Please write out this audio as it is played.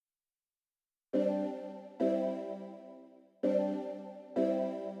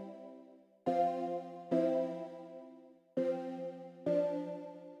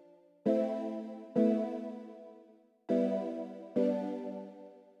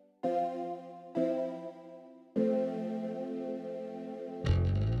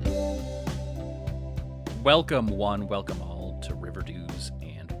Welcome one, welcome all to Riverdews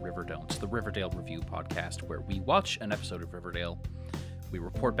and River Don'ts, the Riverdale Review podcast, where we watch an episode of Riverdale, we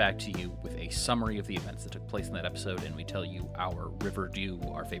report back to you with a summary of the events that took place in that episode, and we tell you our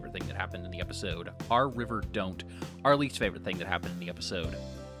Riverdew, our favorite thing that happened in the episode, our River Don't, our least favorite thing that happened in the episode,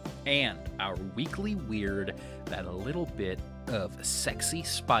 and our weekly weird, that a little bit of sexy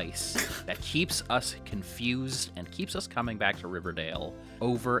spice that keeps us confused and keeps us coming back to Riverdale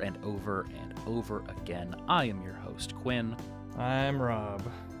over and over and over again. I am your host, Quinn. I'm Rob.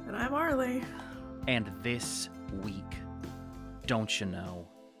 And I'm Arlie. And this week, don't you know,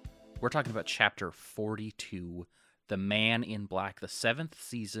 we're talking about Chapter 42, The Man in Black, the 7th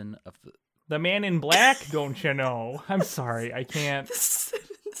season of The Man in Black, don't you know? I'm sorry, I can't. The 7th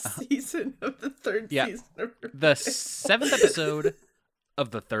season of the 3rd season of Riverdale. The 7th episode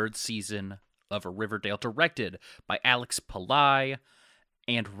of the 3rd season of Riverdale, directed by Alex Pillai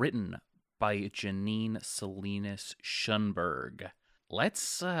and written by Janine Salinas Schunberg.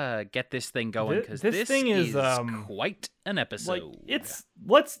 Let's get this thing going, because this thing is quite an episode.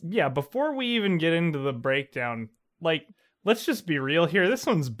 Before we even get into the breakdown, let's just be real here. This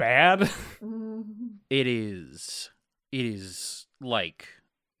one's bad. It is,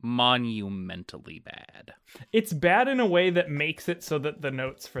 monumentally bad. It's bad in a way that makes it so that the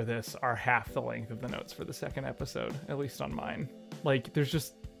notes for this are half the length of the notes for the second episode, at least on mine. There's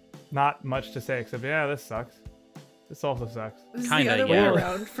just not much to say except, yeah, this sucks. This also sucks. This is the other way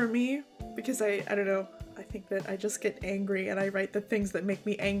around for me, because I don't know, I think that I just get angry and I write the things that make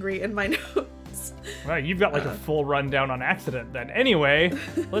me angry in my notes. Well, you've got a full rundown on accident then. Anyway,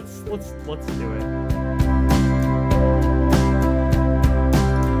 let's do it.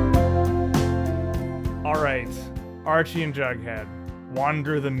 Alright, Archie and Jughead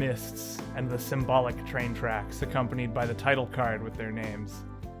wander the mists and the symbolic train tracks, accompanied by the title card with their names,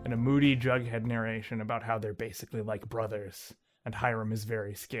 and a moody Jughead narration about how they're basically like brothers, and Hiram is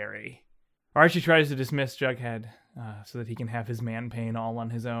very scary. Archie tries to dismiss Jughead so that he can have his man pain all on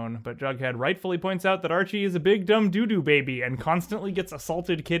his own, but Jughead rightfully points out that Archie is a big dumb doo-doo baby and constantly gets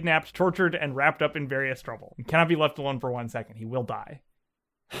assaulted, kidnapped, tortured, and wrapped up in various trouble. He cannot be left alone for 1 second. He will die.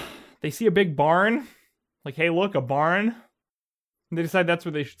 They see a big barn. Hey, look, a barn. And they decide that's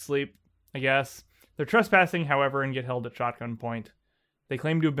where they should sleep, I guess. They're trespassing, however, and get held at shotgun point. They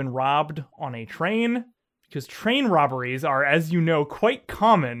claim to have been robbed on a train, because train robberies are, as you know, quite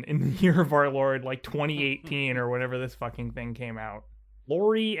common in the year of our Lord, 2018 or whenever this fucking thing came out.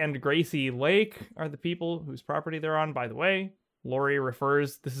 Lori and Gracie Lake are the people whose property they're on, by the way.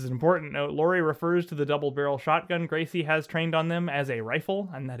 This is an important note, Lori refers to the double-barrel shotgun Gracie has trained on them as a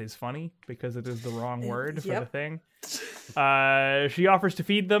rifle, and that is funny, because it is the wrong word for the thing. She offers to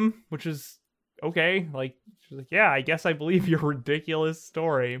feed them, which is okay. She's like, yeah, I guess I believe your ridiculous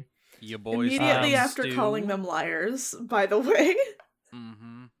story. You boys immediately after calling them liars, by the way.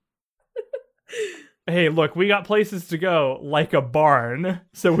 Mm-hmm. Hey, look, we got places to go, like a barn,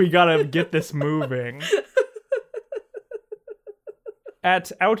 so we gotta get this moving.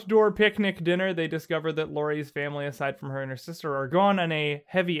 At outdoor picnic dinner, they discover that Lori's family, aside from her and her sister, are gone on a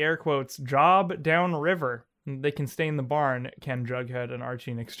heavy air quotes job downriver. They can stay in the barn, can Jughead and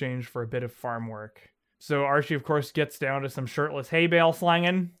Archie, in exchange for a bit of farm work. So Archie, of course, gets down to some shirtless hay bale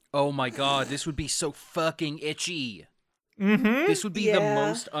slanging. Oh my god, this would be so fucking itchy. Mm-hmm. This would be the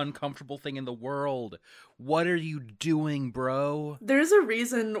most uncomfortable thing in the world. What are you doing, bro? There's a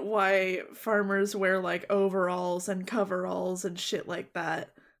reason why farmers wear overalls and coveralls and shit like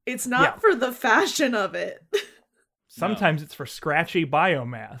that. It's not for the fashion of it. Sometimes it's for scratchy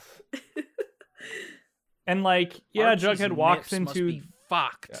biomass. And Archie's Jughead walks nips into... must be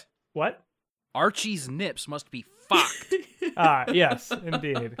fucked. What? Archie's nips must be fucked. Yes,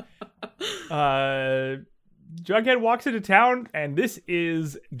 indeed. Jughead walks into town, and this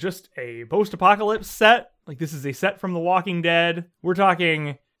is just a post-apocalypse set. This is a set from The Walking Dead. We're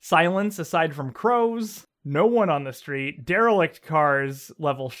talking silence aside from crows, no one on the street, derelict cars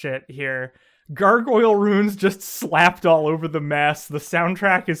level shit here. Gargoyle runes just slapped all over the mess. The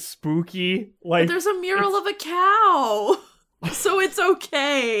soundtrack is spooky. But there's a mural of a cow, so it's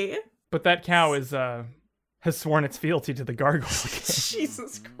okay. But that cow has sworn its fealty to the gargoyle.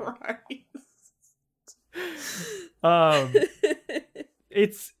 Jesus Christ.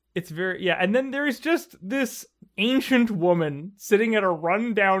 It's very, and then there's just this ancient woman sitting at a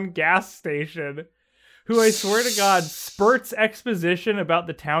rundown gas station who, I swear to God, spurts exposition about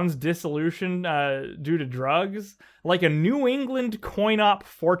the town's dissolution due to drugs like a New England coin-op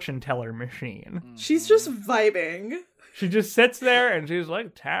fortune teller machine. She's just vibing. She just sits there and she's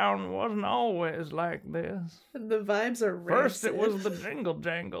like, town wasn't always like this. And the vibes are First rancid. it was the jingle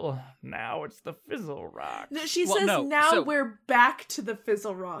jangle. Now it's the fizzle rock. No, she Well, says no, now so- we're back to the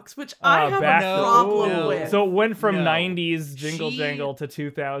Fizzle Rocks, which I have back a to- problem no. with. So it went from No. 90s jingle She- jangle to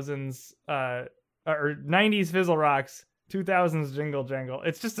 2000s, or 90s fizzle rocks, 2000s jingle jangle.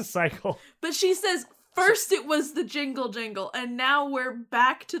 It's just a cycle. But she says first it was the jingle jangle, and now we're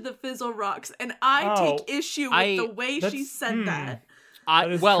back to the Fizzle Rocks, and I take issue with the way she said that.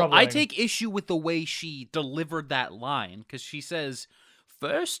 That is I troubling. take issue with the way she delivered that line, because she says,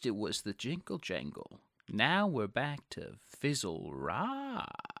 first it was the jingle jangle, now we're back to Fizzle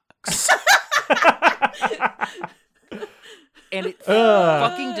Rocks. And it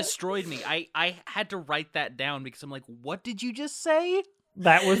fucking destroyed me. I had to write that down because I'm like, what did you just say?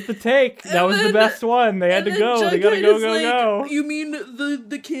 That was the take. That was the then- best one. They had to go. They gotta go, go. You mean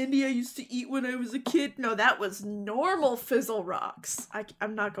the candy I used to eat when I was a kid? No, that was normal Fizzle Rocks.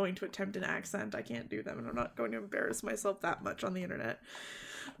 I'm not going to attempt an accent. I can't do them, and I'm not going to embarrass myself that much on the internet.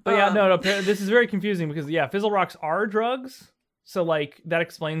 But yeah, no, this is very confusing because, yeah, fizzle rocks are drugs. So, like, that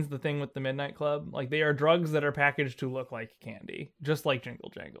explains the thing with the Midnight Club. Like, they are drugs that are packaged to look like candy, just like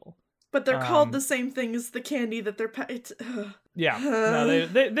Jingle Jangle. But they're called the same thing as the candy that they're... Yeah, no,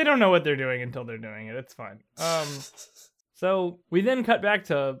 they don't know what they're doing until they're doing it. It's fine. So we then cut back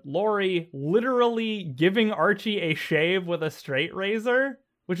to Lori literally giving Archie a shave with a straight razor,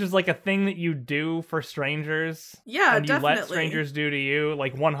 which is like a thing that you do for strangers. Yeah, and you definitely. let strangers do to you,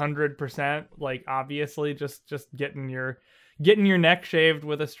 like 100%. Like, obviously, just getting your neck shaved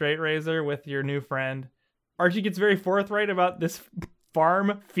with a straight razor with your new friend. Archie gets very forthright about this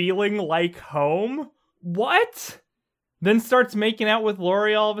farm feeling like home. What? Then starts making out with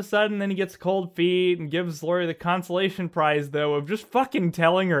Lori all of a sudden, then he gets cold feet and gives Lori the consolation prize, though, of just fucking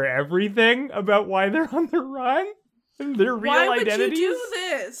telling her everything about why they're on the run and their real identities. Why would you do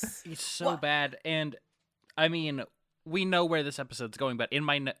this? It's so bad. And, I mean, we know where this episode's going, but in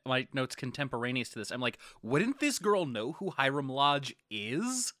my notes contemporaneous to this, I'm like, wouldn't this girl know who Hiram Lodge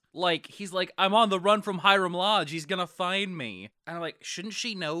is? Like, he's like, I'm on the run from Hiram Lodge. He's gonna find me. And I'm like, shouldn't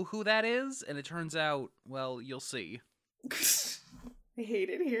she know who that is? And it turns out, well, you'll see. I hate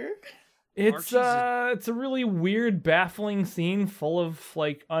it here. It's a really weird, baffling scene full of,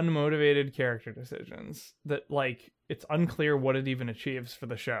 like, unmotivated character decisions that, like, it's unclear what it even achieves for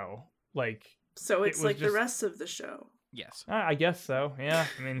the show. Like, So it's was like the just- rest of the show. Yes. I guess so. Yeah,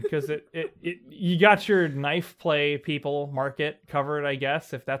 I mean, because you got your knife play people market covered, I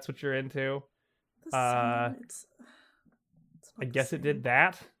guess, if that's what you're into. It's I guess it did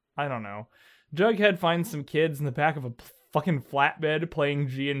that. I don't know. Jughead finds some kids in the back of a fucking flatbed playing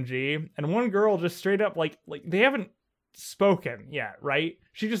G&G, and one girl just straight up, like they haven't spoken yet, right?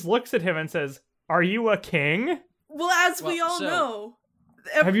 She just looks at him and says, "Are you a king?" Well, as we all so- know.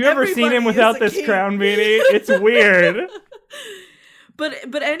 Have you ever seen him everybody is without a this king. crown beanie? It's weird.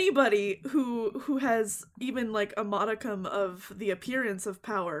 But anybody who has even like a modicum of the appearance of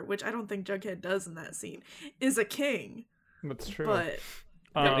power, which I don't think Jughead does in that scene, is a king. That's true. But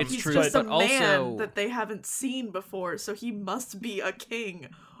it's he's true, just a but man also- that they haven't seen before, so he must be a king.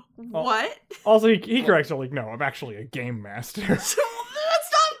 What? Also, he corrects her, like, no, I'm actually a game master. That's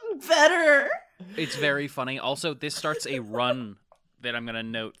not better. It's very funny. Also, this starts a run that I'm going to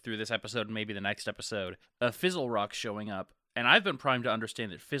note through this episode and maybe the next episode. Fizzle Rocks showing up. And I've been primed to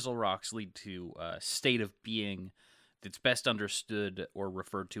understand that Fizzle Rocks lead to a state of being that's best understood or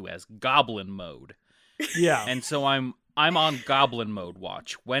referred to as goblin mode. Yeah. And so I'm on goblin mode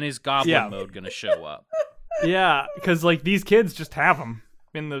watch. When is goblin mode going to show up? Yeah, because, like, these kids just have them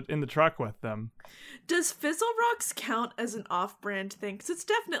in the truck with them. Does Fizzle Rocks count as an off-brand thing? Because it's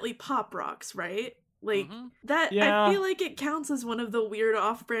definitely Pop Rocks, right? Like, that, Yeah. I feel like it counts as one of the weird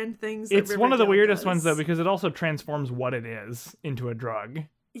off-brand things that It's one of the Riverdale weirdest does. ones, though, because it also transforms what it is into a drug.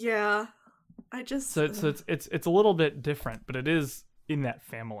 Yeah. I just... So it's a little bit different, but it is in that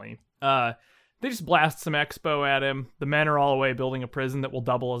family. They just blast some expo at him. The men are all away building a prison that will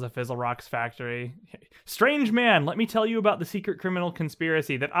double as a Fizzle Rocks factory. Strange man, let me tell you about the secret criminal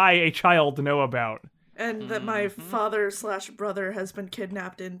conspiracy that I, a child, know about. And that my father/brother has been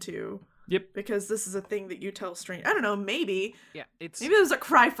kidnapped into. Yep. Because this is a thing that you tell strange. I don't know, maybe. Yeah, it's Maybe there's a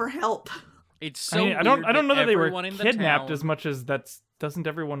cry for help. it's so I mean, I don't weird know that they were everyone in the kidnapped town- as much as doesn't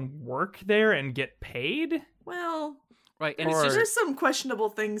everyone work there and get paid? Well, Right, and Or- it's just there's some questionable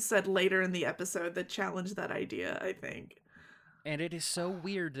things said later in the episode that challenge that idea, I think. and it is so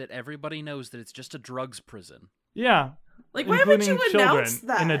weird that everybody knows that it's just a drugs prison. Yeah. Like, why would including you children announce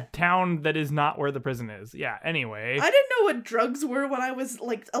that? in a town that is not where the prison is. Yeah, anyway. I didn't know what drugs were when I was,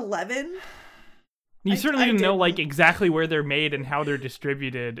 like, 11. You certainly didn't know like didn't. exactly where they're made and how they're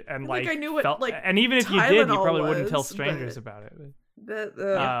distributed, and Like, I knew what, like, and even if you did, you Tylenol probably wouldn't tell was, strangers but- about it.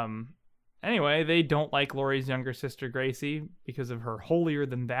 The Anyway, they don't like Lori's younger sister Gracie because of her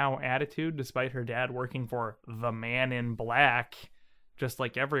holier-than-thou attitude, despite her dad working for the Man in Black, just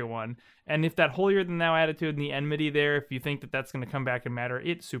like everyone. And if that holier-than-thou attitude and the enmity there, if you think that that's going to come back and matter,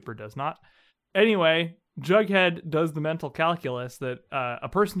 it super does not. Anyway, Jughead does the mental calculus that a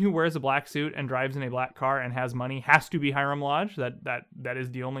person who wears a black suit and drives in a black car and has money has to be Hiram Lodge. That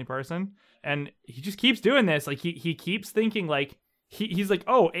is the only person. And he just keeps doing this. Like, he keeps thinking, like, he's like,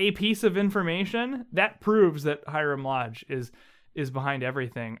 oh, a piece of information that proves that Hiram Lodge is behind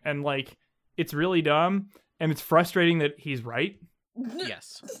everything, and like it's really dumb and it's frustrating that he's right.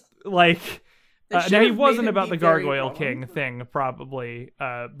 Yes. Like They now should he have wasn't made him about be the very Gargoyle wrong. King thing probably,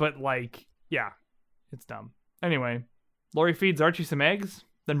 but like yeah, it's dumb. Anyway, Lori feeds Archie some eggs,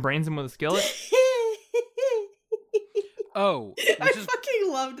 then brains him with a skillet. Oh, I which is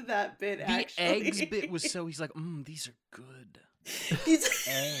fucking loved that bit. the Actually, eggs bit was so he's like, these are good These-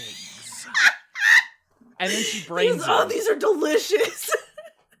 eggs. And then she brains oh, him. these are delicious.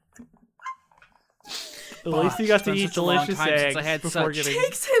 At least he got to It's been eat such a long delicious time since eggs I had before such getting.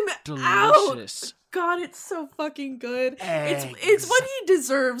 Takes him out. Delicious. God, it's so fucking good. Eggs. It's what he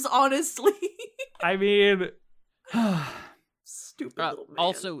deserves, honestly. I mean, Stupid little man.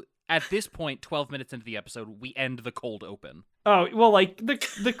 Also, at this point, 12 minutes into the episode, we end the cold open. oh well, like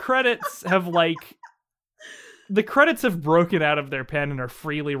the credits have like. The credits have broken out of their pen and are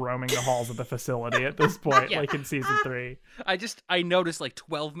freely roaming the halls of the facility at this point, Yeah. like in season 3. I noticed like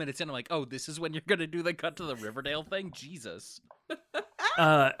 12 minutes in, I'm like, oh, this is when you're gonna do the cut to the Riverdale thing? Jesus.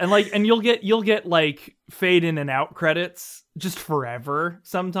 And you'll get like fade in and out credits just forever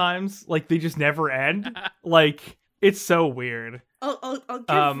sometimes. Like they just never end. Like it's so weird. I'll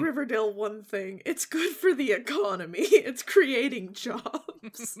give Riverdale one thing. It's good for the economy. It's creating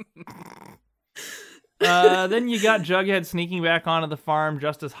jobs. Then you got Jughead sneaking back onto the farm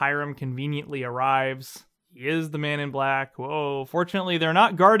just as Hiram conveniently arrives. He is the Man in Black. Whoa. Fortunately, they're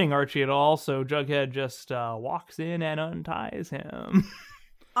not guarding Archie at all, so Jughead just walks in and unties him.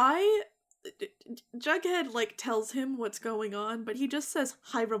 Jughead like tells him what's going on, but he just says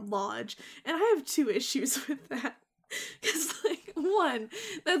Hiram Lodge, and I have 2 issues with that. Because, like, one,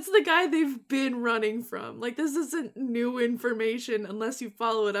 that's the guy they've been running from. Like, this isn't new information unless you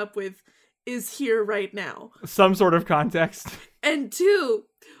follow it up with, is here right now. Some sort of context. And 2,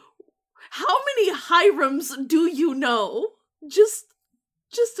 how many Hirams do you know? Just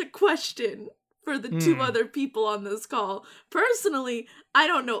a question for the 2 other people on this call. Personally, I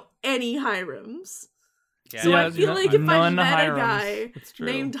don't know any Hirams. Yeah. So I feel like if I none met a Hirams. guy It's true.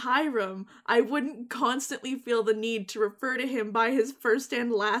 named Hiram, I wouldn't constantly feel the need to refer to him by his first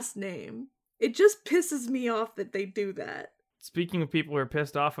and last name. It just pisses me off that they do that. Speaking of people who are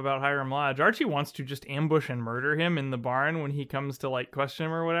pissed off about Hiram Lodge, Archie wants to just ambush and murder him in the barn when he comes to like question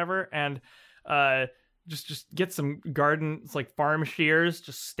him or whatever, and just get some farm shears,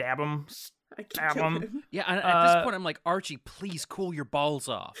 just stab him. I can Stab kill him. him. Yeah, and at this point, I'm like, Archie, please cool your balls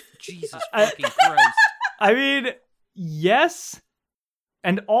off. Jesus fucking Christ. I mean, yes,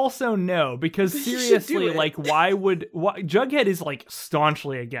 and also no, because You should do seriously, it. like, why Jughead is like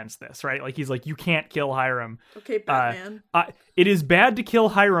staunchly against this, right? Like, he's like, you can't kill Hiram. Okay, Batman. It is bad to kill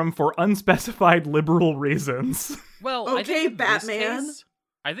Hiram for unspecified liberal reasons. Well, I Okay, think in Batman.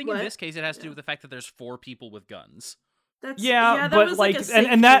 in What? this case, it has to do with the fact that there's 4 people with guns. That's, Yeah, that but was like, a and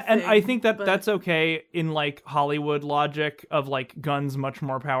safety that, and thing, I think that but- that's okay in like Hollywood logic of like guns much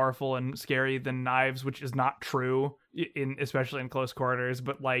more powerful and scary than knives, which is not true especially in close quarters.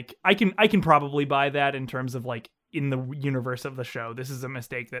 But like, I can probably buy that in terms of like in the universe of the show. This is a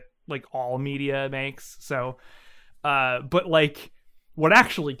mistake that like all media makes. So, but like, what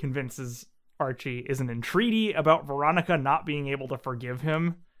actually convinces Archie is an entreaty about Veronica not being able to forgive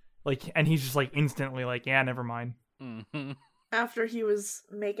him. Like, and he's just like instantly like, yeah, never mind. Mm-hmm. After he was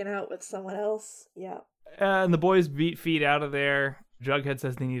making out with someone else. Yeah. And the boys beat feet out of there. Jughead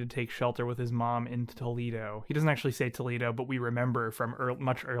says they need to take shelter with his mom in Toledo. He doesn't actually say Toledo, but we remember from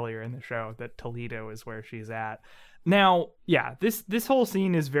much earlier in the show that Toledo is where she's at. Now, yeah, this whole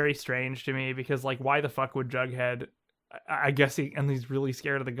scene is very strange to me because, like, why the fuck would Jughead... I guess he's really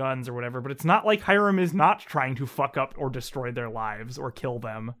scared of the guns or whatever, but it's not like Hiram is not trying to fuck up or destroy their lives or kill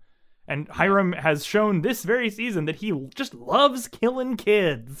them. And Hiram has shown this very season that he just loves killing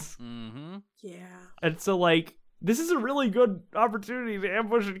kids. Mm-hmm. Yeah. And so, like, this is a really good opportunity to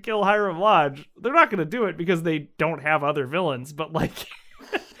ambush and kill Hiram Lodge. They're not going to do it because they don't have other villains, but, like,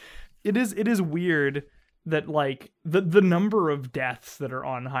 it is weird that like the number of deaths that are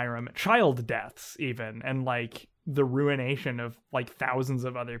on Hiram, child deaths even, and like the ruination of like thousands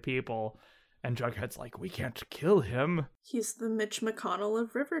of other people, and Jughead's like, we can't kill him. He's the Mitch McConnell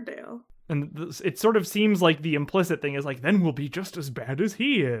of Riverdale. And it sort of seems like the implicit thing is like, then we'll be just as bad as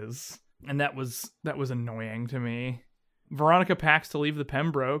he is. And that was annoying to me. Veronica packs to leave the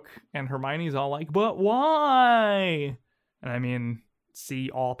Pembroke, and Hermione's all like, but why? And I mean, see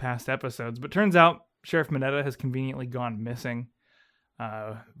all past episodes. But turns out Sheriff Minetta has conveniently gone missing.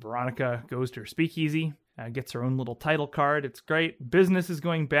 Veronica goes to her speakeasy, gets her own little title card. It's great. Business is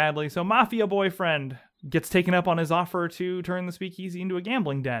going badly, so Mafia Boyfriend gets taken up on his offer to turn the speakeasy into a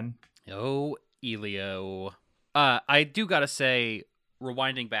gambling den. Oh, Elio. I do gotta say,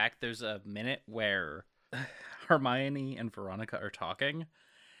 rewinding back, there's a minute where Hermione and Veronica are talking,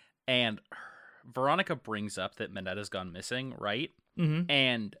 and Veronica brings up that Minetta's gone missing, right? Mm-hmm.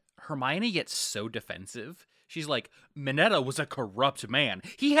 And Hermione gets so defensive. She's like, Minetta was a corrupt man.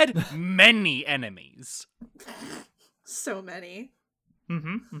 He had many enemies. So many.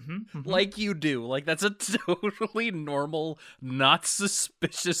 Like you do. Like, that's a totally normal, not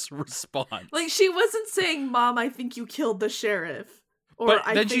suspicious response. Like, she wasn't saying, Mom, I think you killed the sheriff. Or But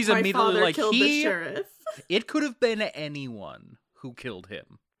I then think she's my immediately father like, killed the sheriff. It could have been anyone who killed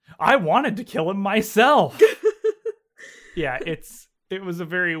him. I wanted to kill him myself. Yeah, it was a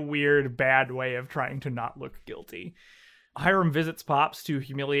very weird, bad way of trying to not look guilty. Hiram visits Pops to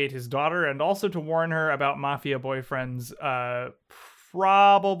humiliate his daughter and also to warn her about Mafia Boyfriend's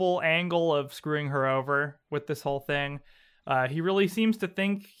probable angle of screwing her over with this whole thing. He really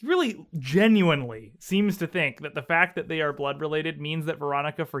genuinely seems to think that the fact that they are blood related means that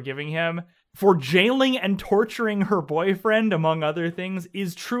Veronica forgiving him for jailing and torturing her boyfriend, among other things,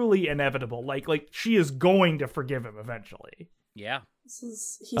 is truly inevitable. Like she is going to forgive him eventually. Yeah.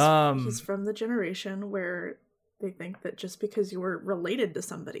 He's from the generation where they think that just because you're related to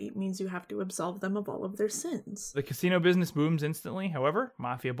somebody means you have to absolve them of all of their sins. The casino business booms instantly. However,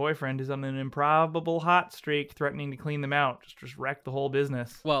 Mafia Boyfriend is on an improbable hot streak, threatening to clean them out. Just wreck the whole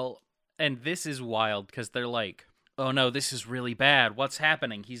business. Well, and this is wild because they're like, oh no, this is really bad. What's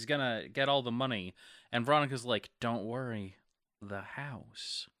happening? He's gonna get all the money. And Veronica's like, don't worry. The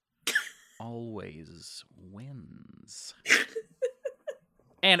house always wins.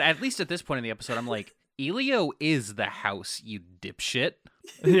 And at least at this point in the episode, I'm like, Elio is the house, you dipshit.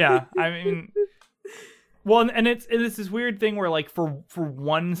 Yeah, I mean, well, and it's this weird thing where like for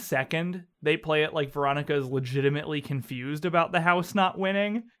 1 second they play it like Veronica is legitimately confused about the house not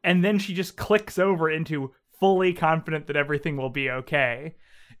winning, and then she just clicks over into fully confident that everything will be okay.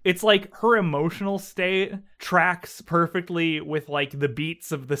 It's like her emotional state tracks perfectly with like the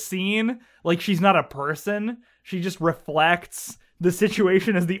beats of the scene. Like she's not a person; she just reflects the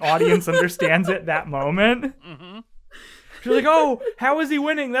situation as the audience understands it that moment. Mm-hmm. She's like, oh, how is he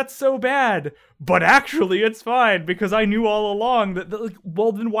winning? That's so bad. But actually, it's fine because I knew all along that like,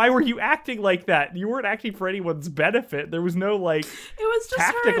 well, then why were you acting like that? You weren't acting for anyone's benefit. There was no like it was just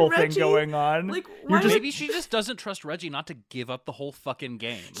tactical her and thing Reggie. going on. Like, Maybe she just doesn't trust Reggie not to give up the whole fucking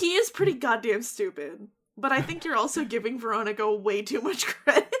game. He is pretty goddamn stupid. But I think you're also giving Veronica way too much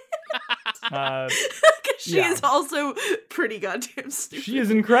credit. She is also pretty goddamn stupid. She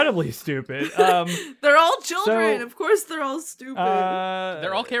is incredibly stupid. They're all children. so- Of course they're all stupid.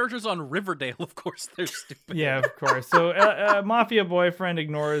 They're all characters on Riverdale, of course they're stupid. Yeah, of course. So Mafia Boyfriend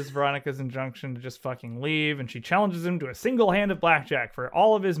ignores Veronica's injunction to just fucking leave, and she challenges him to a single hand of blackjack for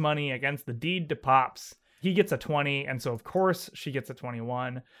all of his money against the deed to Pops. He gets a 20, and so of course she gets a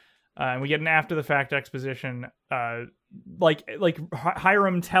 21. And we get an after-the-fact exposition, like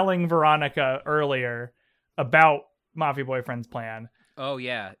Hiram telling Veronica earlier about Mafia Boyfriend's plan. Oh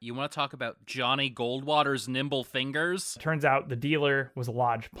yeah, you want to talk about Johnny Goldwater's nimble fingers? Turns out the dealer was a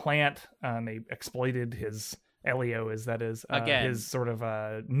Lodge plant, and they exploited his Elio, Again. his sort of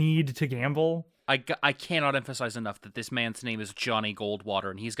need to gamble. I cannot emphasize enough that this man's name is Johnny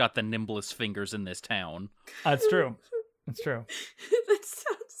Goldwater, and he's got the nimblest fingers in this town. It's true. It's true. It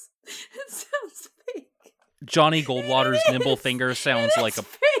sounds fake. Johnny Goldwater's nimble fingers sounds like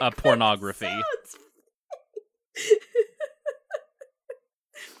fake, a pornography. Sounds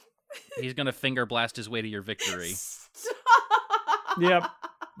He's gonna finger blast his way to your victory. Stop.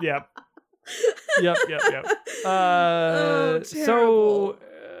 Yep. Oh, So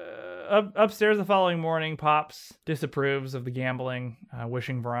upstairs the following morning, Pops disapproves of the gambling,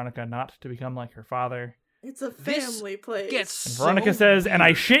 wishing Veronica not to become like her father. It's a family place. Gets And Veronica so says, and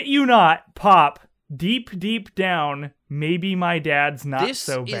I shit you not, Pop, deep down, maybe my dad's not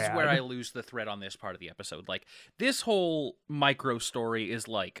so bad. This is where I lose the thread on this part of the episode. Like, this whole micro story is,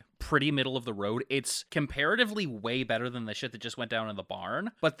 like, pretty middle of the road. It's comparatively way better than the shit that just went down in the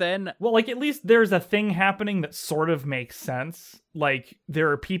barn. But then... Well, like, at least there's a thing happening that sort of makes sense. Like, there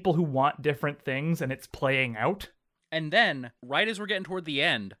are people who want different things, and it's playing out. And then, right as we're getting toward the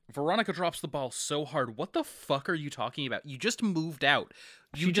end, Veronica drops the ball so hard. What the fuck are you talking about? You just moved out.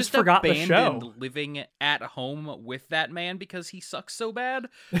 You just forgot the show. Living at home with that man because he sucks so bad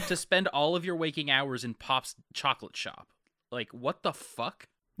to spend all of your waking hours in Pop's chocolate shop. Like, what the fuck?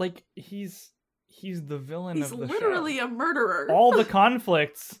 Like, he's the villain of the show. He's literally a murderer. All the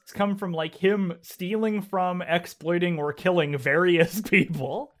conflicts come from, like, him stealing from, exploiting, or killing various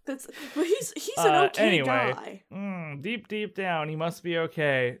people. But he's an okay anyway, guy. Deep down, he must be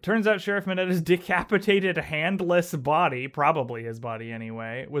okay. Turns out Sheriff Monetta's decapitated, handless body, probably his body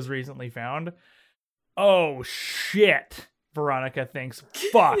anyway, was recently found. Oh, shit, Veronica thinks.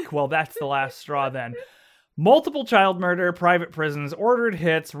 Fuck, well, that's the last straw then. Multiple child murder, private prisons, ordered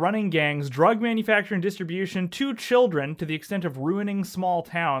hits, running gangs, drug manufacture and distribution, 2 children to the extent of ruining small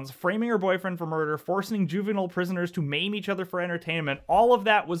towns, framing her boyfriend for murder, forcing juvenile prisoners to maim each other for entertainment. All of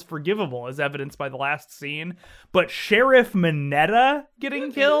that was forgivable as evidenced by the last scene. But Sheriff Monetta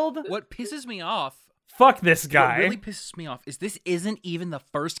getting killed? What pisses me off... Fuck this guy. What really pisses me off is this isn't even the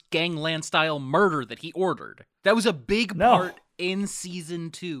first gangland-style murder that he ordered. That was a big part in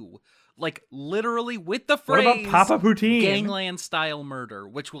season 2. Like, literally with the phrase, what about Papa Poutine? Gangland-style murder,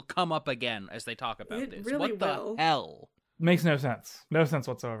 which will come up again as they talk about this. Really what the hell? Makes no sense. No sense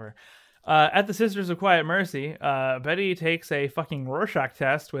whatsoever. At the Sisters of Quiet Mercy, Betty takes a fucking Rorschach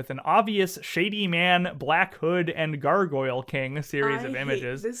test with an obvious Shady Man, Black Hood, and Gargoyle King series of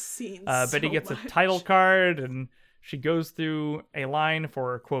images. This scene Betty gets a title card, and she goes through a line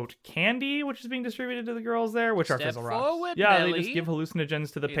for, quote, candy, which is being distributed to the girls there, which Step are Fizzle forward, Rocks. Yeah, Nelly. they just give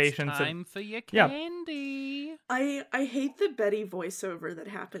hallucinogens to the patients. It's time for your candy. I hate the Betty voiceover that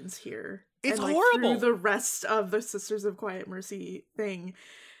happens here. It's and, like, horrible. Through the rest of the Sisters of Quiet Mercy thing.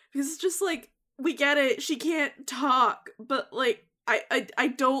 Because it's just like, we get it, she can't talk, but like,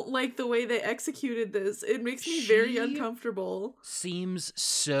 I don't like the way they executed this. It makes me very uncomfortable. Seems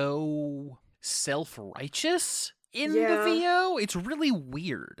so self-righteous in the VO. It's really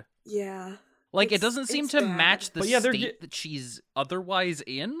weird. Yeah. Like, it doesn't seem to bad. match the But yeah, state that she's otherwise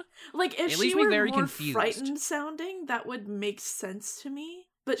in. Like, if It she leaves me were very more confused. frightened sounding, that would make sense to me.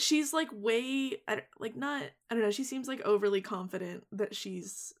 But she's like way, I don't know, she seems like overly confident that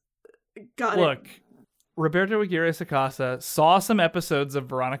she's got it. Look, Roberto Aguirre Sacasa saw some episodes of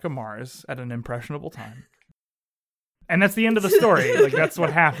Veronica Mars at an impressionable time. And that's the end of the story. Like, that's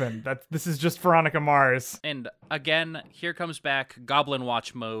what happened. This is just Veronica Mars. And again, here comes back Goblin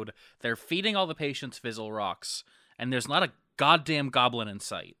Watch mode. They're feeding all the patients Fizzle Rocks, and there's not a goddamn goblin in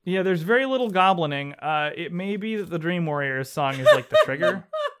sight. Yeah, there's very little goblining. It may be that the Dream Warriors song is like the trigger.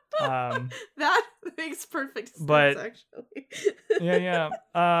 That makes perfect sense, but, actually.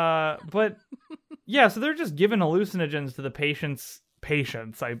 But, yeah, so they're just giving hallucinogens to the patients,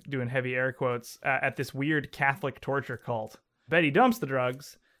 I'm doing heavy air quotes, at this weird Catholic torture cult. Betty dumps the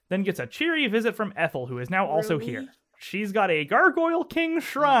drugs, then gets a cheery visit from Ethel, who is now also here. She's got a Gargoyle King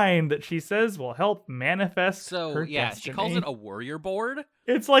shrine that she says will help manifest her destiny. She calls it a warrior board.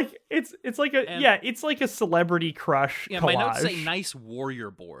 It's like a celebrity crush collage. My notes say nice warrior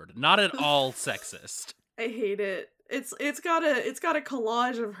board, not at all sexist. I hate it. It's got a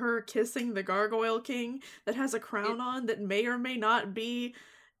collage of her kissing the Gargoyle King that has a crown on that may or may not be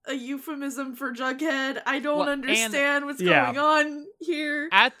a euphemism for Jughead. I don't understand what's going on here.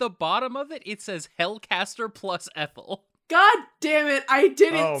 At the bottom of it, it says Hellcaster plus Ethel. God damn it, I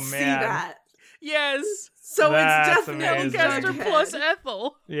didn't see that. Yes. So That's it's definitely Hellcaster Jughead. plus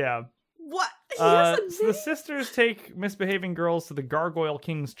Ethel. Yeah. What? So the sisters take misbehaving girls to the Gargoyle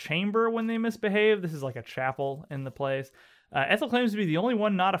King's chamber when they misbehave. This is like a chapel in the place. Ethel claims to be the only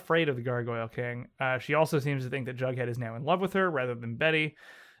one not afraid of the Gargoyle King. She also seems to think that Jughead is now in love with her rather than Betty.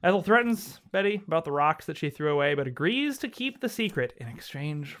 Ethel threatens Betty about the rocks that she threw away, but agrees to keep the secret in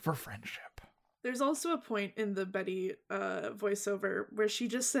exchange for friendship. There's also a point in the Betty voiceover where she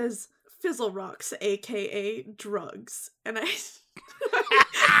just says, Fizzle Rocks, aka drugs. And I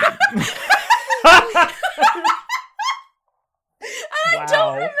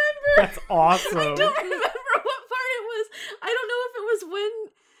don't remember. That's awesome. I don't remember what part it was. I don't know if it was when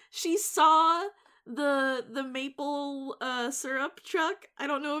she saw the maple syrup truck. I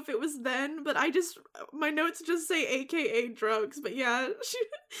don't know if it was then, but my notes just say AKA drugs. But yeah,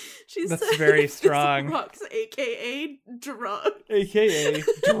 she That's said very strong. Rocks, AKA drugs. AKA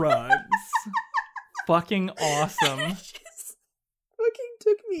drugs. fucking awesome. Just fucking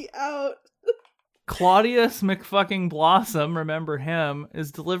took me out. Claudius McFucking Blossom, remember him,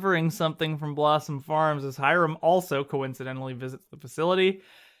 is delivering something from Blossom Farms as Hiram also coincidentally visits the facility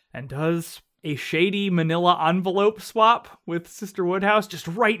and does a shady manila envelope swap with Sister Woodhouse just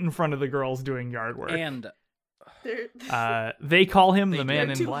right in front of the girls doing yard work. And they call him the They're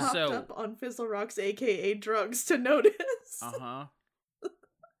man in too black. hopped up on Fizzle Rocks, aka drugs, to notice.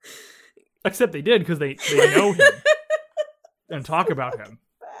 Except they did because they know him and talk about him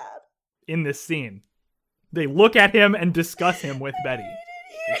in this scene. They look at him and discuss him with Betty.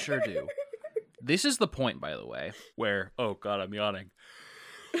 They sure do. This is the point, by the way, where... Oh, God, I'm yawning.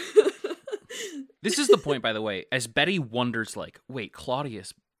 This is the point, by the way, as Betty wonders, like, wait,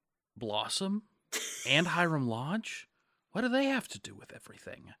 Claudius Blossom and Hiram Lodge? What do they have to do with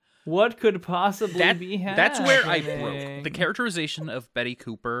everything? What could possibly be happening? That's where I broke. The characterization of Betty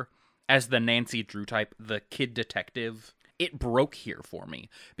Cooper as the Nancy Drew type, the kid detective, it broke here for me.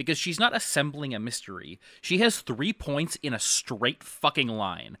 Because she's not assembling a mystery. She has 3 points in a straight fucking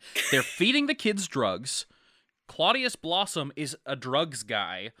line. They're feeding the kids drugs. Claudius Blossom is a drugs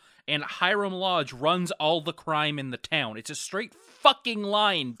guy. And Hiram Lodge runs all the crime in the town. It's a straight fucking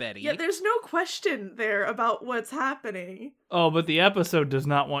line, Betty. Yeah, there's no question there about what's happening. Oh, but the episode does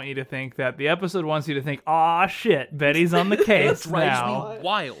not want you to think that. The episode wants you to think, aw, shit, Betty's on the case It drives now. me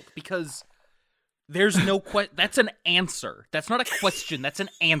wild because there's no that's an answer. That's not a question. That's an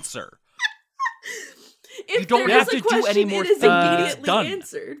answer. If You don't there have is a to do question, any more it is thinking. immediately It's done.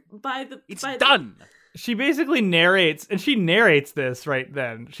 answered by the. It's by done. She basically narrates, and she narrates this right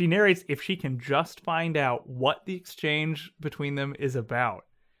then. She narrates if she can just find out what the exchange between them is about.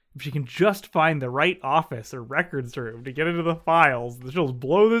 If she can just find the right office or records room to get into the files, she'll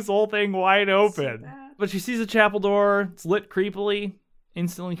blow this whole thing wide open. bad. But she sees a chapel door, it's lit creepily,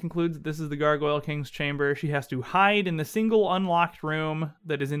 instantly concludes that this is the Gargoyle King's chamber. She has to hide in the single unlocked room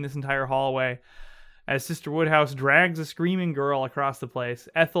that is in this entire hallway. As Sister Woodhouse drags a screaming girl across the place,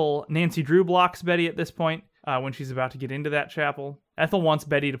 Nancy Drew blocks Betty at this point when she's about to get into that chapel. Ethel wants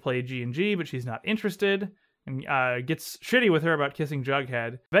Betty to play G&G, but she's not interested and gets shitty with her about kissing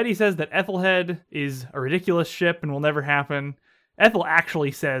Jughead. Betty says that Ethelhead is a ridiculous ship and will never happen. Ethel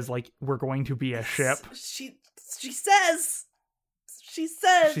actually says, like, we're going to be a ship. She says. She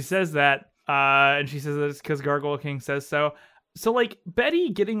says. She says that, and she says that it's because Gargoyle King says so. So, like, Betty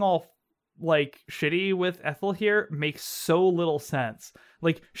getting all like shitty with Ethel here makes so little sense.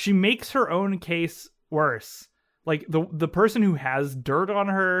 Like, she makes her own case worse. Like, the person who has dirt on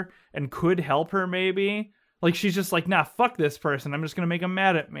her and could help her maybe, like, she's just like, nah, fuck this person, I'm just gonna make him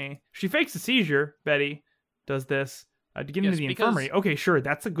mad at me. She fakes a seizure. Betty does this to get into the infirmary. Okay, sure,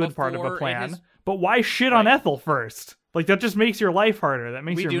 that's a good part of a plan, but why shit on Ethel first? Like, that just makes your life harder. That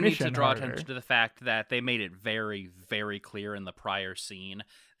makes your mission harder. We do need to draw attention to the fact that they made it very, very clear in the prior scene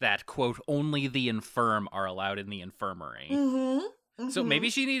that, quote, only the infirm are allowed in the infirmary. Mm-hmm. Mm-hmm. So maybe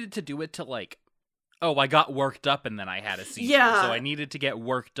she needed to do it to, like, oh, I got worked up and then I had a seizure, yeah. So I needed to get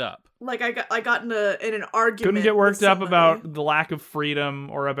worked up. Like, I got in an argument. Couldn't get worked up about the lack of freedom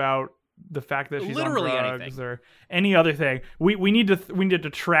or about the fact that she's literally on drugs anything. Or any other thing. We need to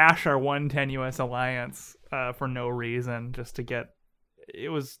trash our one tenuous alliance for no reason, just to get. It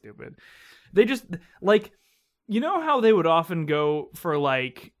was stupid. They just, like, you know how they would often go for,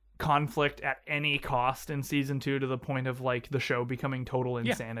 like, conflict at any cost in season 2 to the point of, like, the show becoming total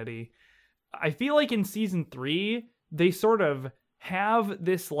insanity. Yeah. I feel like in season 3 they sort of have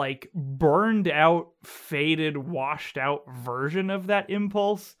this, like, burned out, faded, washed out version of that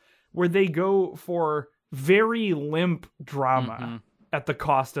impulse where they go for very limp drama at the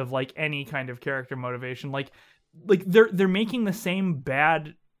cost of, like, any kind of character motivation. Like they're making the same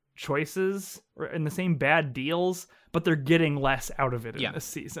bad choices and the same bad deals, but they're getting less out of it in this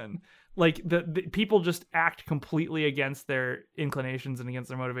season. Like, the people just act completely against their inclinations and against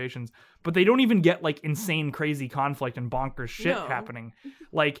their motivations, but they don't even get, like, insane, crazy conflict and bonkers shit happening.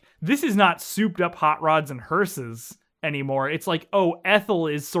 Like, this is not souped up hot rods and hearses anymore. It's like, oh, Ethel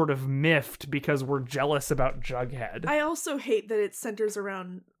is sort of miffed because we're jealous about Jughead. I also hate that it centers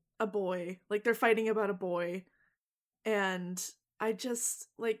around a boy. Like, they're fighting about a boy. And I just,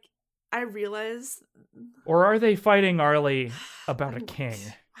 like, I realize... Or are they fighting, Arlie, about a king?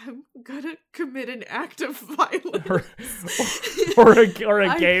 I'm gonna commit an act of violence. or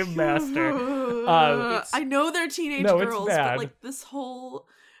a game master. I know they're teenage girls, but, like, this whole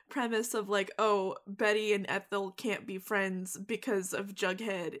premise of, like, oh, Betty and Ethel can't be friends because of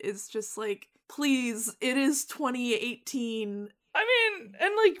Jughead is just like, please, it is 2018. I mean,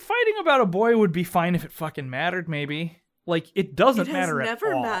 and, like, fighting about a boy would be fine if it fucking mattered, maybe. Like, it doesn't It has matter never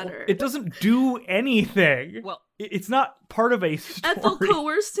at all. mattered. It doesn't do anything. Well, It's not part of a story. Ethel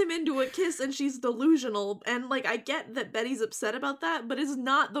coerced him into a kiss and she's delusional. And, like, I get that Betty's upset about that, but it's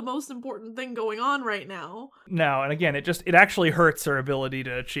not the most important thing going on right now. No, and again, it actually hurts her ability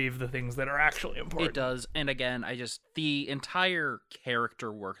to achieve the things that are actually important. it does. And again, the entire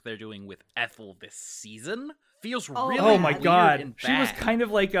character work they're doing with Ethel this season feels really Oh my weird god. and She was bad. kind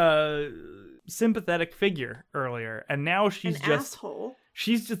of like a sympathetic figure earlier, and now she's An just asshole.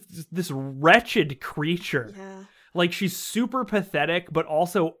 she's just this wretched creature. Yeah. Like, she's super pathetic, but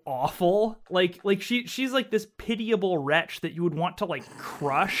also awful. Like she's like this pitiable wretch that you would want to, like,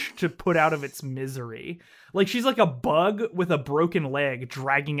 crush to put out of its misery. Like, she's like a bug with a broken leg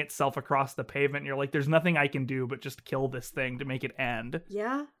dragging itself across the pavement. And you're like, there's nothing I can do but just kill this thing to make it end.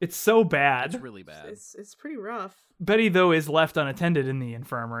 Yeah. It's so bad. It's really bad. It's pretty rough. Betty, though, is left unattended in the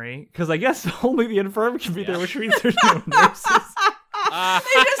infirmary, because I guess only the infirm can be there, which means there's no nurses.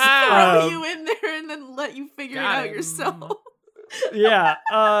 They just throw you in there and then let you figure it Got out him. yourself. Yeah.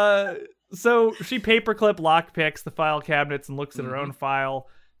 So she paperclip lockpicks the file cabinets and looks at her own file.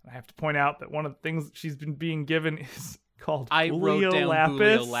 I have to point out that one of the things that she's been being given is called I wrote down Lapis.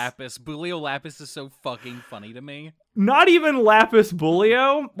 Bulio Lapis. Bulio Lapis is so fucking funny to me. Not even Lapis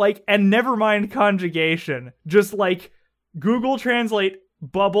Bulio, like, and never mind conjugation. Just like Google Translate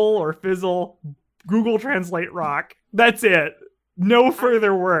bubble or fizzle, Google Translate rock. That's it. No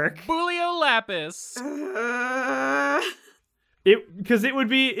further work. Bulio Lapis. Because it would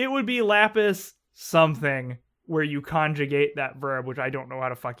be Lapis something where you conjugate that verb, which I don't know how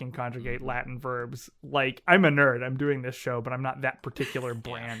to fucking conjugate Latin verbs. Like, I'm a nerd. I'm doing this show, but I'm not that particular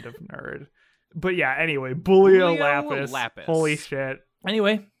brand of nerd. But yeah, anyway, Bulio Lapis. Holy shit.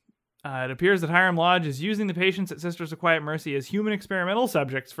 Anyway, it appears that Hiram Lodge is using the patients at Sisters of Quiet Mercy as human experimental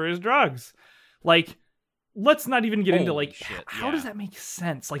subjects for his drugs. Like, let's not even get into, Holy like, shit, how does that make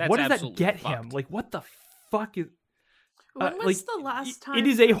sense? Like, That's what does that absolutely get him? fucked. Like, what the fuck is... When was like, the last time? It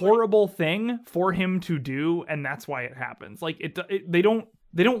is a horrible thing for him to do, and that's why it happens. Like, they don't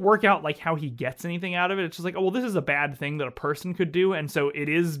work out like how he gets anything out of it. It's just like, oh well, this is a bad thing that a person could do, and so it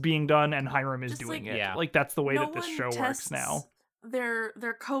is being done, and Hiram is Just doing like- it. Yeah. Like, that's the way No that this one show works tests now. Their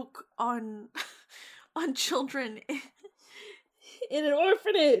coke on on children in an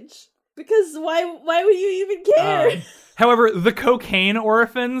orphanage, because why would you even care? However, the Cocaine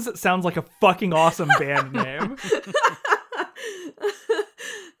Orphans sounds like a fucking awesome band name.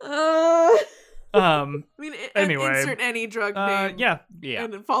 I mean, Anyway, insert any drug name. Yeah,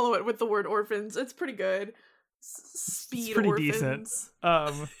 And then follow it with the word orphans. It's pretty good. Speed pretty orphans.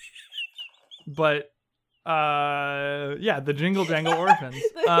 decent. But yeah, the Jingle Jangle Orphans.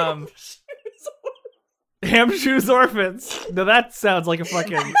 Ham Shoes Orphans. Now that sounds like a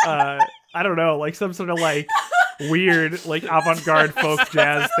fucking I don't know, like some sort of like weird like avant-garde folk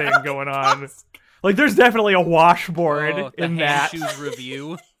jazz thing going on. Like, there's definitely a washboard the in Ham that. Shoes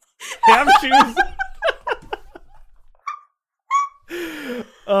review. Ham Shoes.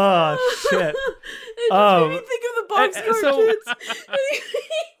 Oh shit. It just made me think of the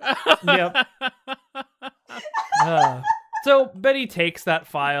boxcar Yep. So Betty takes that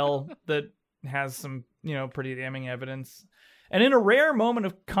file that has some, pretty damning evidence. And in a rare moment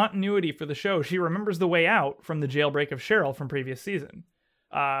of continuity for the show, she remembers the way out from the jailbreak of Cheryl from previous season.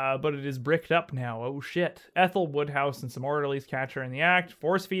 But it is bricked up now. Oh shit. Ethel Woodhouse and some orderlies catch her in the act,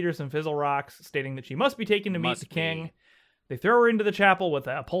 force feed her some fizzle rocks, stating that she must be taken to meet the king. They throw her into the chapel with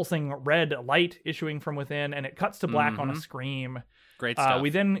a pulsing red light issuing from within, and it cuts to black on a scream. Great stuff. We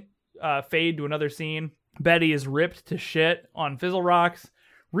then fade to another scene. Betty is ripped to shit on fizzle rocks,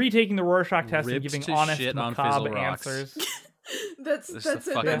 retaking the Rorschach test and giving honest, macabre answers. That's This it. is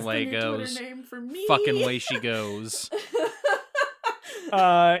the fucking That's way the it new goes. Twitter name for me. Fucking way she goes.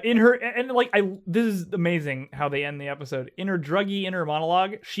 In her, and like, this is amazing how they end the episode. In her druggy inner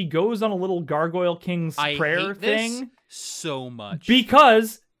monologue, she goes on a little Gargoyle King's I prayer hate this thing so much.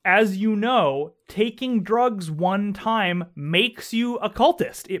 because, as you know, taking drugs one time makes you a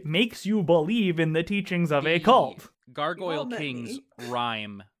cultist. It makes you believe in the teachings of a cult. Gargoyle Well, King's many.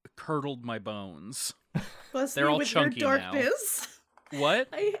 rhyme curdled my bones. Bless They're me all with your chunky now. darkness.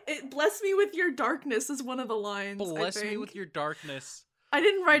 What? Bless me with your darkness is one of the lines. Bless me with your darkness. I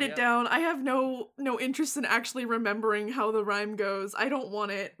didn't write Yep. it down. I have no interest in actually remembering how the rhyme goes. I don't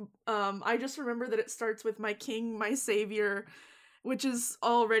want it. I just remember that it starts with my king, my savior, which is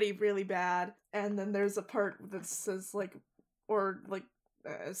already really bad. And then there's a part that says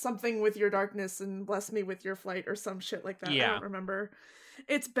something with your darkness and bless me with your flight or some shit like that. Yeah. I don't remember.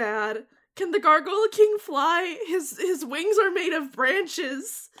 It's bad. Can the Gargoyle King fly? His wings are made of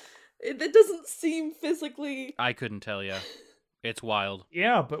branches. It doesn't seem physically. I couldn't tell you. It's wild.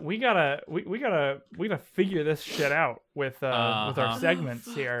 Yeah, but we gotta figure this shit out with our segments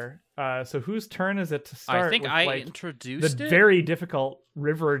fuck. here. So whose turn is it to start? I think with, I like, introduced the it. very difficult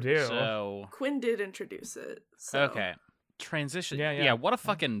River Dew. So Quinn did introduce it. So. okay. Transition. Yeah. What a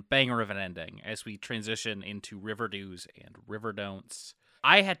fucking banger of an ending as we transition into River Do's and River Don'ts.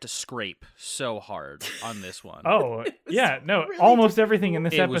 I had to scrape so hard on this one. Oh, yeah, no, really almost everything in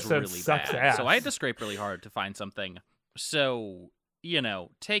this It was episode really sucks bad. ass. So I had to scrape really hard to find something. So,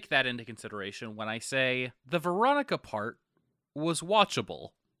 take that into consideration when I say the Veronica part was watchable.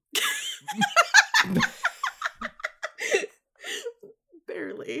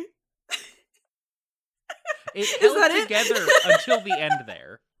 Barely. It Is held that it? together until the end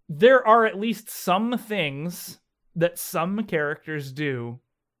there. There are at least some things that some characters do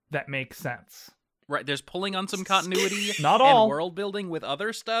that make sense. Right, there's pulling on some continuity Not and all. world building with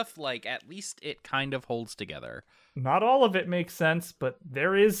other stuff. Like, at least it kind of holds together. Not all of it makes sense, but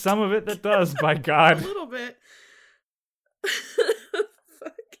there is some of it that does, by A God. little bit.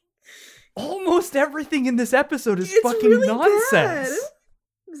 Fuck. Almost everything in this episode is It's fucking really nonsense. bad.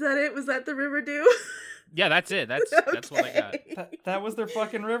 Is that it? Was that the River Dew? Yeah, that's it. That's what I got. That was their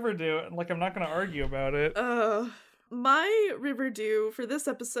fucking River Dew. Like, I'm not going to argue about it. My River Dew for this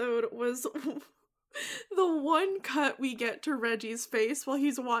episode was the one cut we get to Reggie's face while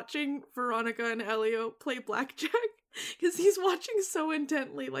he's watching Veronica and Elio play blackjack. Because he's watching so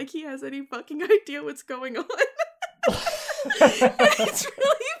intently, like he has any fucking idea what's going on. It's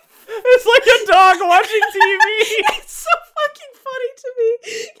really It's like a dog watching TV. it's so fucking funny to me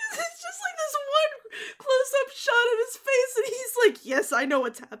because it's just like this one close-up shot of his face and he's like, yes, I know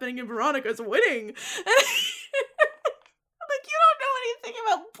what's happening and Veronica's winning. And like, you don't know anything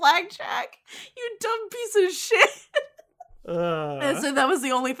about blackjack, you dumb piece of shit. And so that was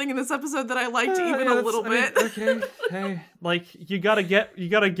the only thing in this episode that I liked even a little bit. Okay, hey, like you gotta get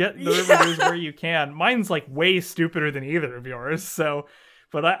the River Dews where you can. Mine's like way stupider than either of yours, so.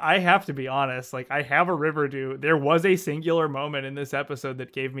 But I have to be honest, like I have a River Dew. There was a singular moment in this episode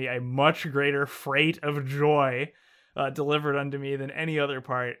that gave me a much greater freight of joy delivered unto me than any other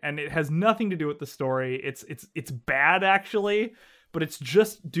part, and it has nothing to do with the story. It's bad actually, but it's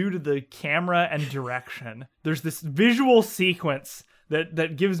just due to the camera and direction. There's this visual sequence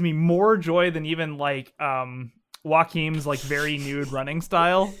that gives me more joy than even like Joaquim's like very nude running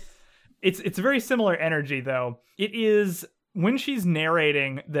style. It's a very similar energy though. It is when she's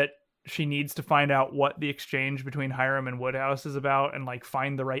narrating that she needs to find out what the exchange between Hiram and Woodhouse is about and like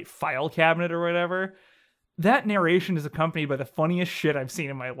find the right file cabinet or whatever. That narration is accompanied by the funniest shit I've seen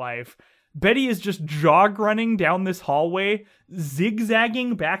in my life. Betty is just jog running down this hallway,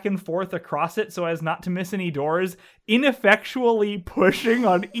 zigzagging back and forth across it so as not to miss any doors, ineffectually pushing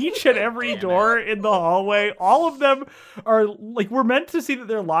on each and every door in the hallway. All of them are like, we're meant to see that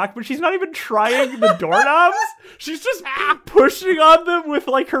they're locked, but she's not even trying the doorknobs. She's just pushing on them with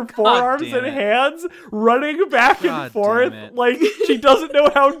like her forearms damn and it. hands, running back God and forth damn it. like she doesn't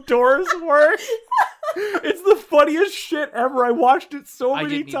know how doors work. It's the funniest shit ever. I watched it so I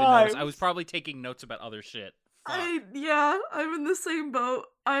many didn't even times. notice. I was probably taking notes about other shit. Fuck. I'm in the same boat.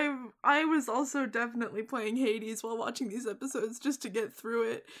 I was also definitely playing Hades while watching these episodes just to get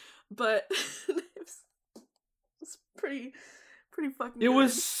through it, but it's pretty fucking. It good.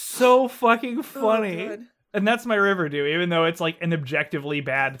 was so fucking Oh, funny. God. And that's my River Dew, even though it's like an objectively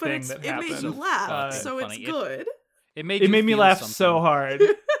bad But thing that it made happened. you laugh, Uh, so it's funny. good. It made It you made me feel laugh something. so hard.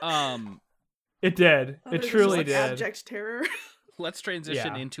 It did. Other It than truly just, like, did. abject terror. Let's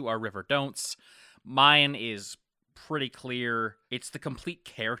transition Yeah. into our River Don'ts. Mine is pretty clear. It's the complete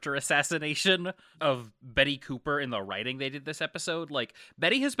character assassination of Betty Cooper in the writing they did this episode. Like,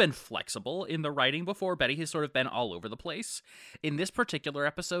 Betty has been flexible in the writing before. Betty has sort of been all over the place. In this particular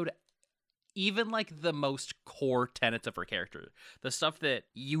episode, even like the most core tenets of her character, the stuff that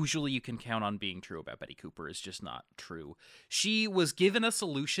usually you can count on being true about Betty Cooper is just not true. She was given a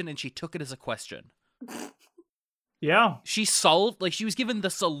solution and she took it as a question. Yeah. She solved, like, she was given the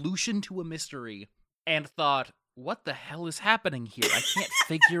solution to a mystery and thought, what the hell is happening here? I can't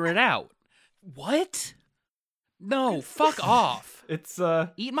figure it out. What? No, fuck off. It's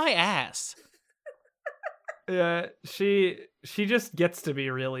Eat my ass. yeah, she just gets to be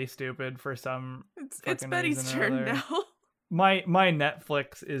really stupid for some It's fucking Betty's reason or turn other. now. My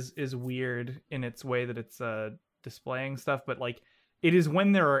Netflix is weird in its way that it's displaying stuff, but like it is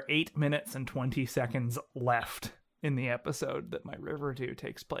when there are 8 minutes and 20 seconds left in the episode that my River Dew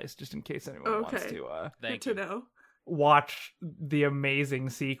takes place, just in case anyone wants Okay. to Thank Good you. to know. watch the amazing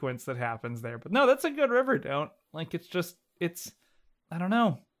sequence that happens there. But no, that's a good River Don't. Like it's I don't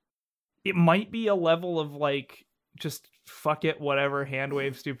know. it might be a level of like just fuck it, whatever, hand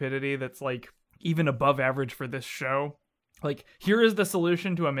wave stupidity that's like even above average for this show. Like, here is the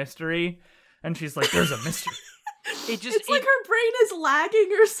solution to a mystery, and she's like, there's a mystery. It's like her brain is lagging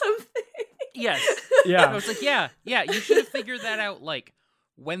or something. Yes. Yeah. I was like, yeah, you should have figured that out, like,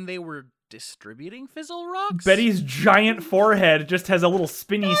 when they were distributing Fizzle Rocks. Betty's giant forehead just has a little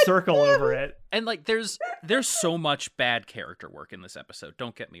spinny circle over it. And, like, there's so much bad character work in this episode,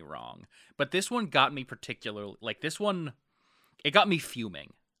 don't get me wrong. But this one got me particularly, like, it got me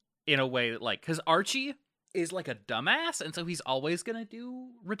fuming in a way that, like, because Archie is like a dumbass, and so he's always gonna do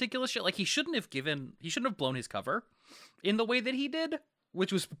ridiculous shit. Like, he shouldn't have blown his cover in the way that he did,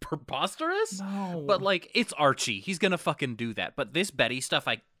 which was preposterous. No. But like, it's Archie, he's gonna fucking do that. But this Betty stuff,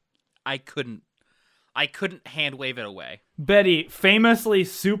 I couldn't hand wave it away. Betty, famously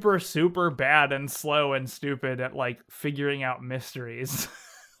super, super bad and slow and stupid at like figuring out mysteries.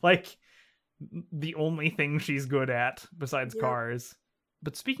 Like, the only thing she's good at besides cars.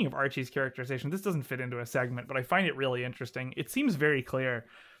 But speaking of Archie's characterization, this doesn't fit into a segment, but I find it really interesting. It seems very clear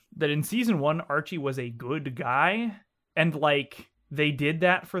that in season 1, Archie was a good guy, and like, they did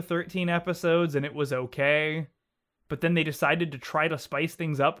that for 13 episodes and it was okay. But then they decided to try to spice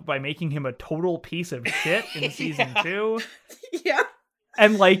things up by making him a total piece of shit in season 2. Yeah.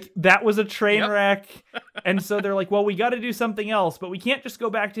 And like, that was a train wreck. And so they're like, well, we got to do something else, but we can't just go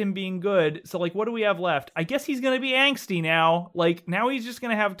back to him being good. So like, what do we have left? I guess he's going to be angsty now. Like, now he's just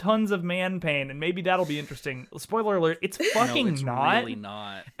going to have tons of man pain, and maybe that'll be interesting. Spoiler alert, it's fucking no, it's not. Really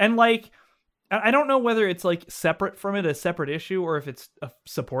not. And like, I don't know whether it's like separate from it, a separate issue, or if it's a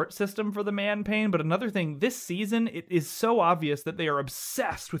support system for the man pain. But another thing, this season, it is so obvious that they are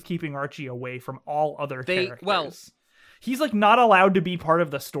obsessed with keeping Archie away from all other characters. Well, he's like not allowed to be part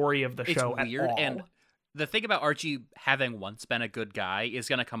of the story of the show it's weird, at all. and the thing about Archie having once been a good guy is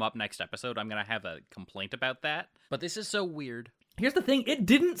going to come up next episode. I'm going to have a complaint about that. But this is so weird. Here's the thing, it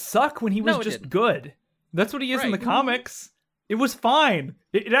didn't suck when he was just good. That's what he is in the comics. It was fine.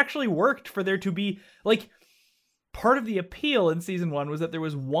 It actually worked for there to be, like, part of the appeal in season 1 was that there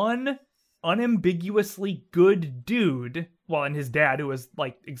was one unambiguously good dude, well, and his dad, who was,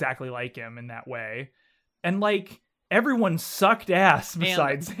 like, exactly like him in that way. And, like, everyone sucked ass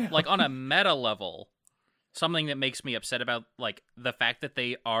besides him. Like, on a meta level, something that makes me upset about, like, the fact that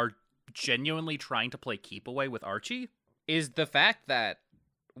they are genuinely trying to play keep away with Archie is the fact that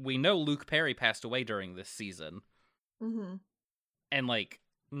we know Luke Perry passed away during this season. Mm-hmm. And, like,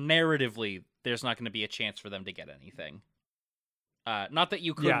 narratively, there's not going to be a chance for them to get anything. Not that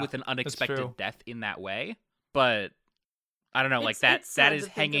you could with an unexpected death in that way, but I don't know, like, that is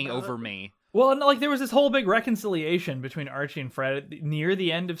hanging over me. Well, and like, there was this whole big reconciliation between Archie and Fred near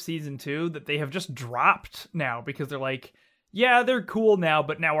the end of season 2 that they have just dropped now because they're like, yeah, they're cool now,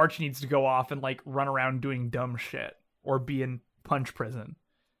 but now Archie needs to go off and like run around doing dumb shit or be in punch prison.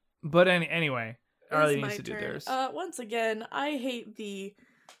 But anyway, Arlie needs to do theirs. Once again, I hate the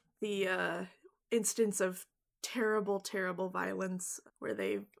instance of terrible violence where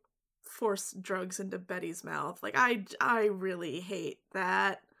they force drugs into Betty's mouth. Like, I really hate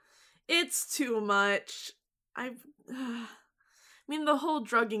that. It's too much. I mean, the whole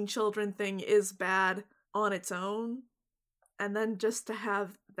drugging children thing is bad on its own, and then just to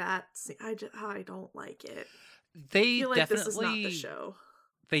have that, I don't like it. They I feel like definitely, this is not the show.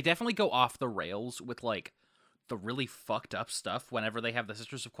 They definitely go off the rails with, like, the really fucked up stuff whenever they have the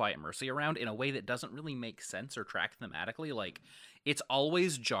Sisters of Quiet Mercy around in a way that doesn't really make sense or track thematically. Like, it's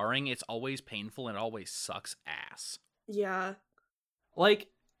always jarring, it's always painful, and it always sucks ass. Yeah. Like,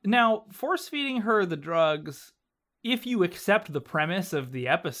 now, force-feeding her the drugs, if you accept the premise of the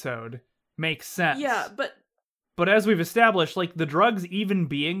episode, makes sense. Yeah, But as we've established, like, the drugs even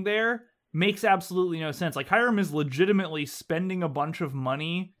being there makes absolutely no sense. Like, Hiram is legitimately spending a bunch of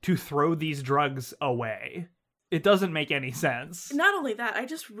money to throw these drugs away. It doesn't make any sense. Not only that, I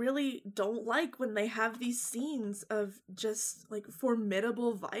just really don't like when they have these scenes of just, like,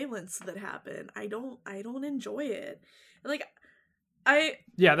 formidable violence that happen. I don't enjoy it. Like,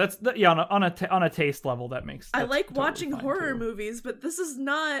 on a taste level that makes. I like totally watching horror too. movies, but this is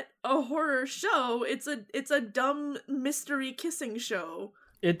not a horror show. It's a dumb mystery kissing show.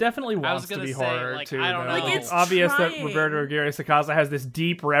 It definitely wants to be horror, like, too. I don't know. Like, it's obvious trying. that Roberto Aguirre Sacasa has this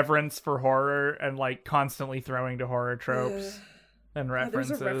deep reverence for horror and, like, constantly throwing to horror tropes and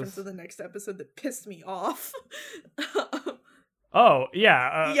references. There's a reference to the next episode that pissed me off. Oh,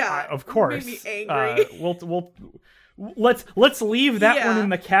 yeah. Of course. Made me angry. Let's leave that one in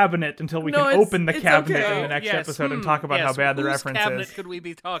the cabinet until we can open the cabinet in the next episode and talk about how bad the reference cabinet is. Could we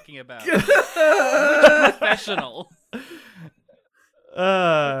be talking about? Professional.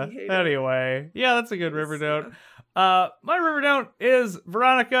 Anyway, yeah, that's a good river don't. Yeah. My river don't is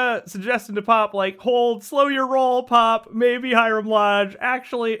Veronica suggesting to Pop, like, hold, slow your roll, Pop. Maybe Hiram Lodge,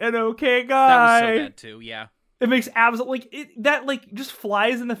 actually an okay guy. That was so bad too. Yeah. It makes absolutely that just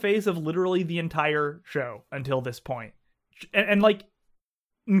flies in the face of literally the entire show until this point, and like,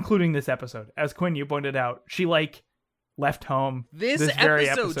 including this episode, as Quinn, you pointed out, she like left home. This very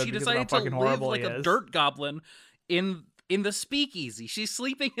episode, she because of decided how to fucking live horrible like he a is. dirt goblin in the speakeasy. She's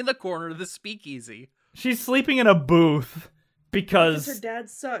sleeping in the corner of the speakeasy. She's sleeping in a booth because her dad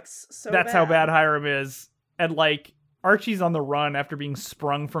sucks so that's how bad Hiram is, and like Archie's on the run after being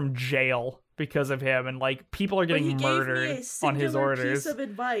sprung from jail because of him, and like people are getting murdered on his orders. Piece of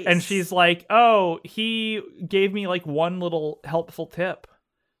advice. And she's like, "Oh, he gave me like one little helpful tip,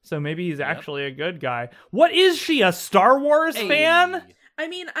 so maybe he's actually a good guy." What is she, a Star Wars fan? I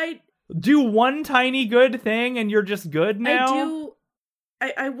mean, do one tiny good thing and you're just good now.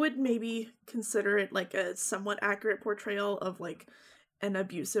 I would maybe consider it like a somewhat accurate portrayal of like an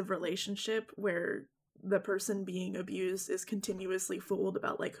abusive relationship where the person being abused is continuously fooled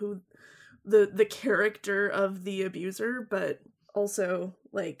about like who the character of the abuser, but also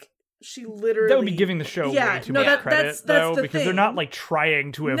like she literally that would be giving the show way too much credit, that's though, the because thing. they're not like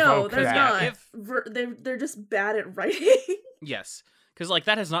trying to evoke they're that. not. They're just bad at writing. Yes, because like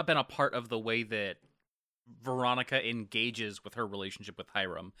that has not been a part of the way that Veronica engages with her relationship with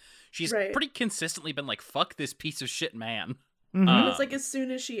Hiram. She's pretty consistently been like, "Fuck this piece of shit man." Mm-hmm. It's like as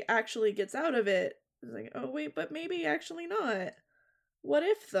soon as she actually gets out of it, it's like, oh wait, but maybe actually not. What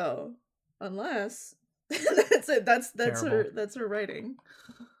if though? Unless that's it. That's her writing.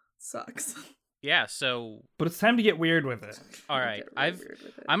 Sucks. Yeah. So, but it's time to get weird with it. All right, I'm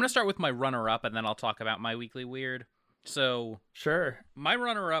gonna start with my runner-up, and then I'll talk about my weekly weird. So, sure. My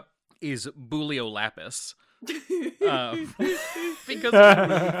runner-up is Bulio Lapis. Because it's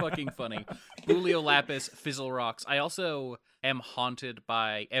really fucking funny. Bulio Lapis, Fizzle Rocks. I also am haunted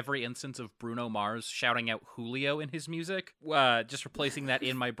by every instance of Bruno Mars shouting out Julio in his music. Just replacing that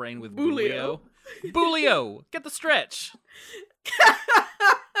in my brain with Bulio. Bulio! Get the stretch!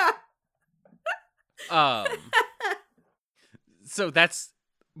 So that's...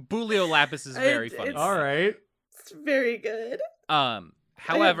 Bulio Lapis is very funny. All right. It's very good.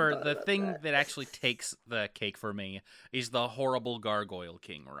 However, the thing that actually takes the cake for me is the horrible Gargoyle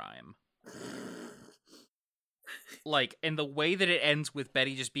King rhyme. Like, and the way that it ends with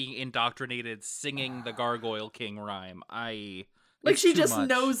Betty just being indoctrinated singing the Gargoyle King rhyme, like she just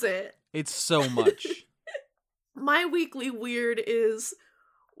knows it. It's so much. My weekly weird is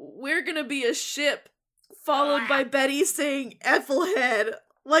we're gonna be a ship, followed by Betty saying Ethelhead.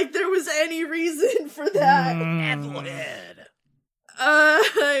 Like there was any reason for that. Ethelhead. Yeah,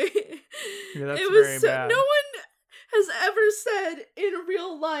 that's very bad. No one has ever said in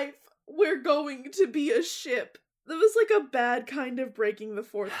real life we're going to be a ship. That was like a bad kind of breaking the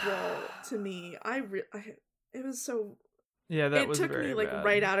fourth wall to me. It was so. Yeah, that was very bad. It took me like bad.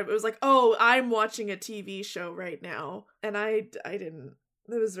 right out of it. It was like, oh, I'm watching a TV show right now, and I didn't.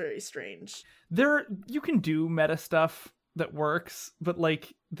 It was very strange. You can do meta stuff that works, but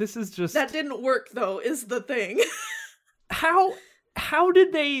like this is just that didn't work though. Is the thing. How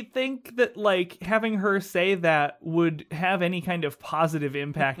did they think that like having her say that would have any kind of positive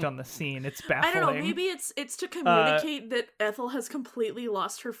impact on the scene? It's baffling. I don't know. Maybe it's to communicate that Ethel has completely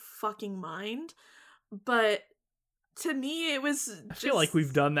lost her fucking mind. But to me, it was. I feel like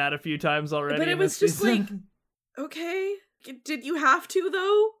we've done that a few times already. But it was just like, okay, did you have to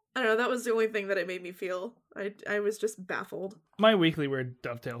though? I don't know. That was the only thing that it made me feel. I was just baffled. My weekly weird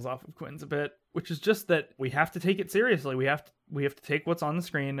dovetails off of Quinn's a bit, which is just that we have to take it seriously. We have to take what's on the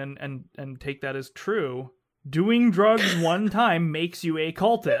screen and take that as true. Doing drugs one time makes you a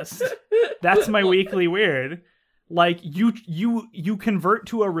cultist. That's my weekly weird. Like you convert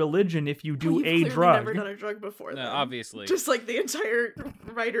to a religion if you do a drug. Never done a drug before. No, obviously. Just like the entire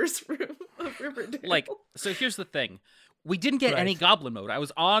writers' room of Riverdale. Like, so here's the thing. We didn't get any goblin mode. I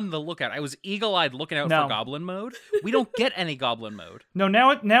was on the lookout. I was eagle-eyed looking out for goblin mode. We don't get any goblin mode. No,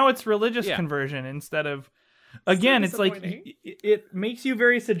 now it's religious conversion instead of. Again, it's like it makes you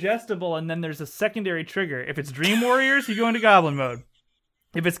very suggestible, and then there's a secondary trigger. If it's Dream Warriors, you go into goblin mode.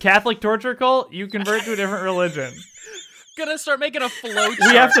 If it's Catholic torture cult, you convert to a different religion. Gonna start making a flow chart.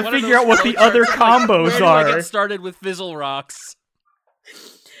 We have to figure out what the other combos are. Where do I get started with Fizzle Rocks?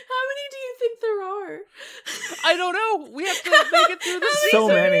 How many do you think there are? I don't know. We have to make it through the so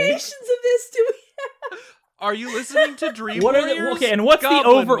many variations of this do we have? Are you listening to Dream Warriors? Okay, and what's the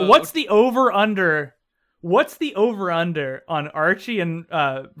over? Mode. What's the over under? What's the over-under on Archie and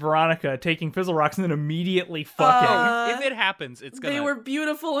Veronica taking Fizzle Rocks and then immediately fucking? If it happens, it's gonna... They were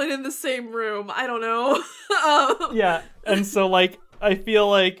beautiful and in the same room. I don't know. Yeah, and so, like, I feel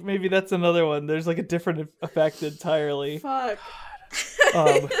like maybe that's another one. There's, like, a different effect entirely. Fuck.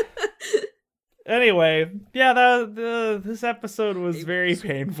 Anyway, yeah, this episode was very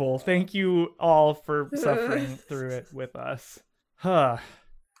painful. Thank you all for suffering through it with us.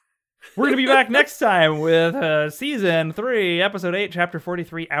 We're going to be back next time with Season 3, Episode 8, Chapter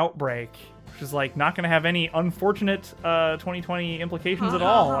 43, Outbreak, which is, like, not going to have any unfortunate 2020 implications at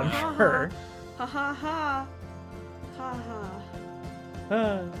all, I'm sure. Ha ha ha. Ha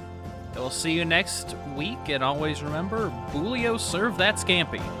ha. We'll see you next week, and always remember, Boolio serve that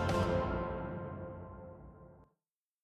scampi.